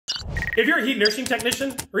If you're a heat and air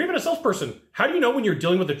technician or even a salesperson, how do you know when you're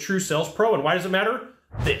dealing with a true sales pro, and why does it matter?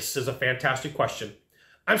 This is a fantastic question.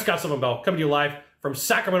 I'm Sylvan Bell, coming to you live from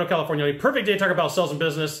Sacramento, California. A perfect day to talk about sales and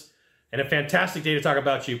business, and a fantastic day to talk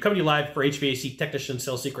about you. Coming to you live for HVAC Technician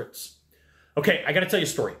Sales Secrets. Okay, I got to tell you a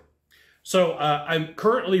story. So I'm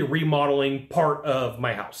currently remodeling part of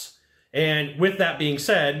my house. And with that being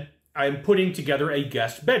said, I'm putting together a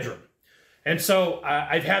guest bedroom. And so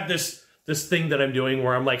I've had this thing that I'm doing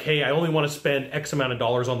where I'm like, hey, I only want to spend X amount of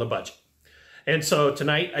dollars on the budget. And so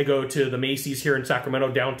tonight I go to the Macy's here in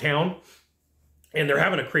Sacramento downtown, and they're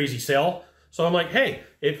having a crazy sale. So I'm like, hey,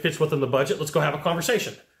 it fits within the budget. Let's go have a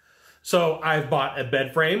conversation. So I've bought a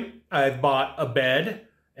bed frame. I've bought a bed.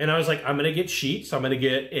 And I was like, I'm going to get sheets. I'm going to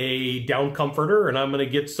get a down comforter, and I'm going to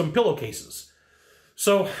get some pillowcases.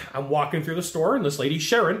 So I'm walking through the store, and this lady,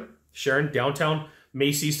 Sharon, downtown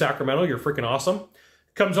Macy's, Sacramento, you're freaking awesome,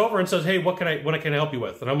 comes over and says, hey, what can I help you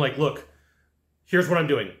with? And I'm like, look, here's what I'm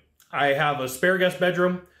doing. I have a spare guest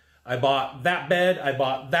bedroom. I bought that bed. I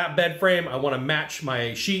bought that bed frame. I want to match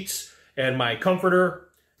my sheets and my comforter.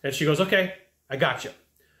 And she goes, okay, I got you.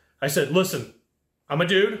 I said, listen, I'm a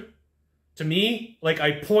dude. To me, like,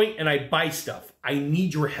 I point and I buy stuff. I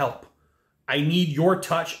need your help. I need your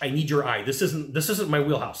touch. I need your eye. This isn't my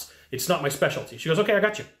wheelhouse. It's not my specialty. She goes, okay, I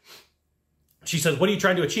got you. She says, what are you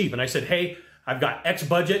trying to achieve? And I said, hey, I've got X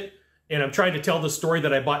budget, and I'm trying to tell the story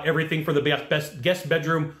that I bought everything for the best guest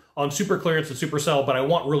bedroom on super clearance and super sell, but I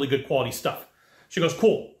want really good quality stuff. She goes,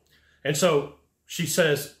 cool. And so she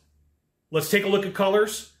says, let's take a look at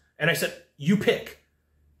colors. And I said, you pick.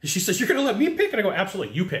 And she says, you're going to let me pick? And I go,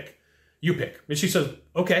 absolutely, you pick. You pick. And she says,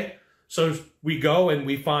 okay. So we go and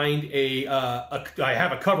we find I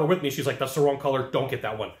have a cover with me. She's like, that's the wrong color. Don't get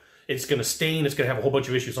that one. It's going to stain. It's going to have a whole bunch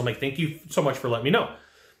of issues. I'm like, thank you so much for letting me know.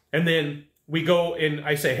 And then we go and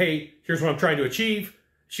I say, hey, here's what I'm trying to achieve.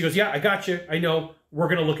 She goes, yeah, I got you. I know. We're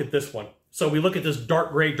going to look at this one. So we look at this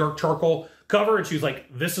dark gray, dark charcoal cover, and she's like,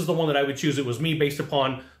 this is the one that I would choose. It was me based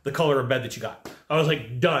upon the color of bed that you got. I was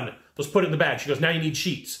like, done. Let's put it in the bag. She goes, now you need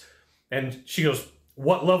sheets. And she goes,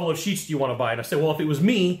 what level of sheets do you want to buy? And I said, well, if it was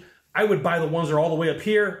me, I would buy the ones that are all the way up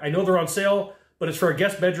here. I know they're on sale, but it's for a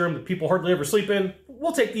guest bedroom that people hardly ever sleep in.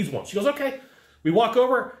 We'll take these ones. She goes, okay. We walk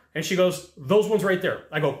over, and she goes, those ones right there.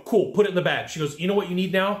 I go, cool, put it in the bag. She goes, you know what you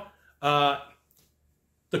need now?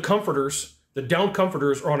 The comforters, the down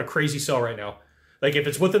comforters are on a crazy sale right now. Like, if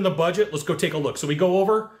it's within the budget, let's go take a look. So we go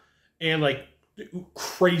over, and like,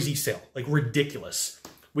 crazy sale, like ridiculous.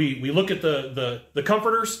 We look at the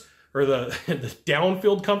comforters, or the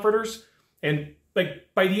down-filled comforters, and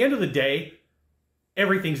like by the end of the day,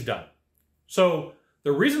 everything's done. So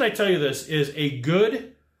the reason I tell you this is a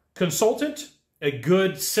good consultant, a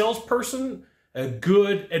good salesperson, a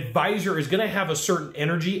good advisor is going to have a certain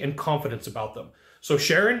energy and confidence about them. So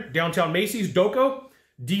Sharon, downtown Macy's,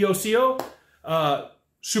 D-O-C-O,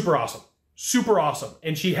 super awesome. Super awesome.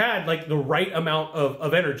 And she had like the right amount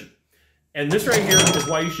of energy. And this right here is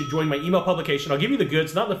why you should join my email publication. I'll give you the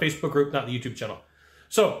goods, not in the Facebook group, not the YouTube channel.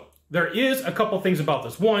 So there is a couple things about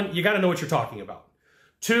this. One, you got to know what you're talking about.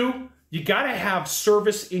 Two, you got to have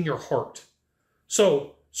service in your heart.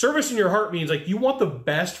 So service in your heart means like you want the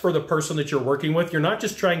best for the person that you're working with. You're not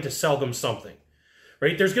just trying to sell them something,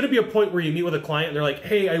 right? There's going to be a point where you meet with a client and they're like,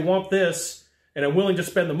 hey, I want this and I'm willing to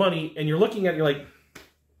spend the money. And you're looking at it, you're like,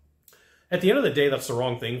 at the end of the day, that's the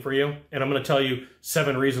wrong thing for you. And I'm going to tell you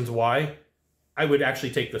 7 reasons why I would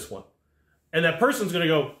actually take this one. And that person's going to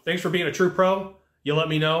go, thanks for being a true pro. You let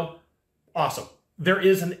me know. Awesome. There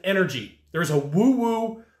is an energy. There's a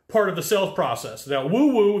woo-woo part of the sales process. Now,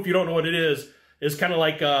 woo-woo, if you don't know what it is kind of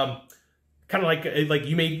like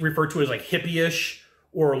you may refer to it as like hippie-ish,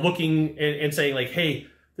 or looking and saying like, hey,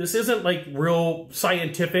 this isn't like real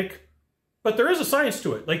scientific, but there is a science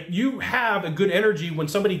to it. Like, you have a good energy when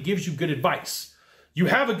somebody gives you good advice. You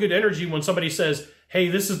have a good energy when somebody says, hey,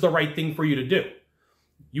 this is the right thing for you to do.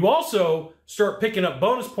 You also start picking up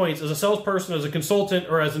bonus points as a salesperson, as a consultant,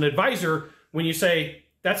 or as an advisor when you say,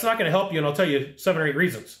 that's not going to help you, and I'll tell you 7 or 8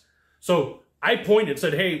 reasons. So I pointed and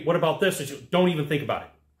said, hey, what about this? And she goes, don't even think about it,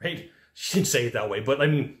 right? She didn't say it that way, but I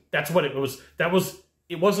mean, that's what it was.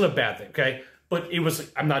 It wasn't a bad thing, okay? But it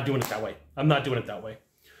was, I'm not doing it that way. I'm not doing it that way.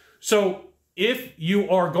 So if you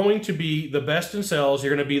are going to be the best in sales,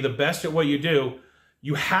 you're going to be the best at what you do,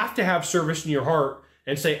 you have to have service in your heart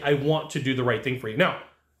and say, I want to do the right thing for you. Now,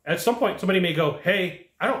 at some point, somebody may go,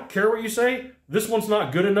 hey, I don't care what you say. This one's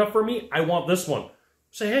not good enough for me. I want this one.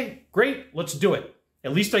 Say, hey, great, let's do it.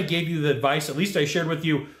 At least I gave you the advice. At least I shared with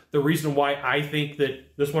you the reason why I think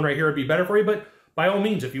that this one right here would be better for you. But by all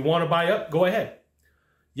means, if you want to buy up, go ahead.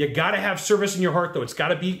 You got to have service in your heart, though. It's got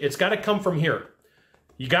to come from here.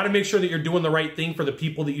 You got to make sure that you're doing the right thing for the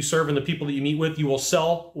people that you serve and the people that you meet with. You will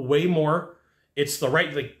sell way more. It's the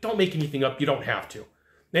right, like, don't make anything up. You don't have to.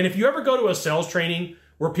 And if you ever go to a sales training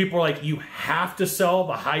where people are like, you have to sell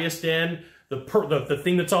the highest end, the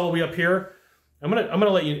thing that's all the way up here, I'm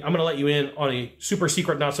gonna let you in on a super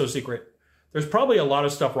secret, not so secret. There's probably a lot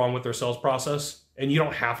of stuff wrong with their sales process, and you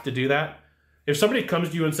don't have to do that. If somebody comes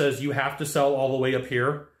to you and says you have to sell all the way up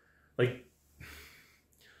here, like,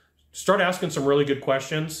 start asking some really good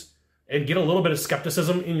questions and get a little bit of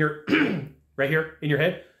skepticism in your right here in your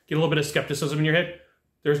head. Get a little bit of skepticism in your head.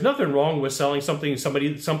 There's nothing wrong with selling something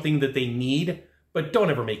that they need, but don't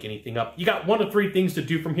ever make anything up. You got 1 of 3 things to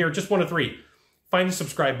do from here, just 1 of 3. Find the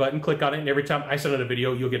subscribe button, click on it, and every time I send out a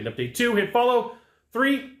video, you'll get an update. 2, hit follow.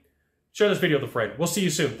 3, share this video with a friend. We'll see you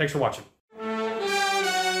soon. Thanks for watching.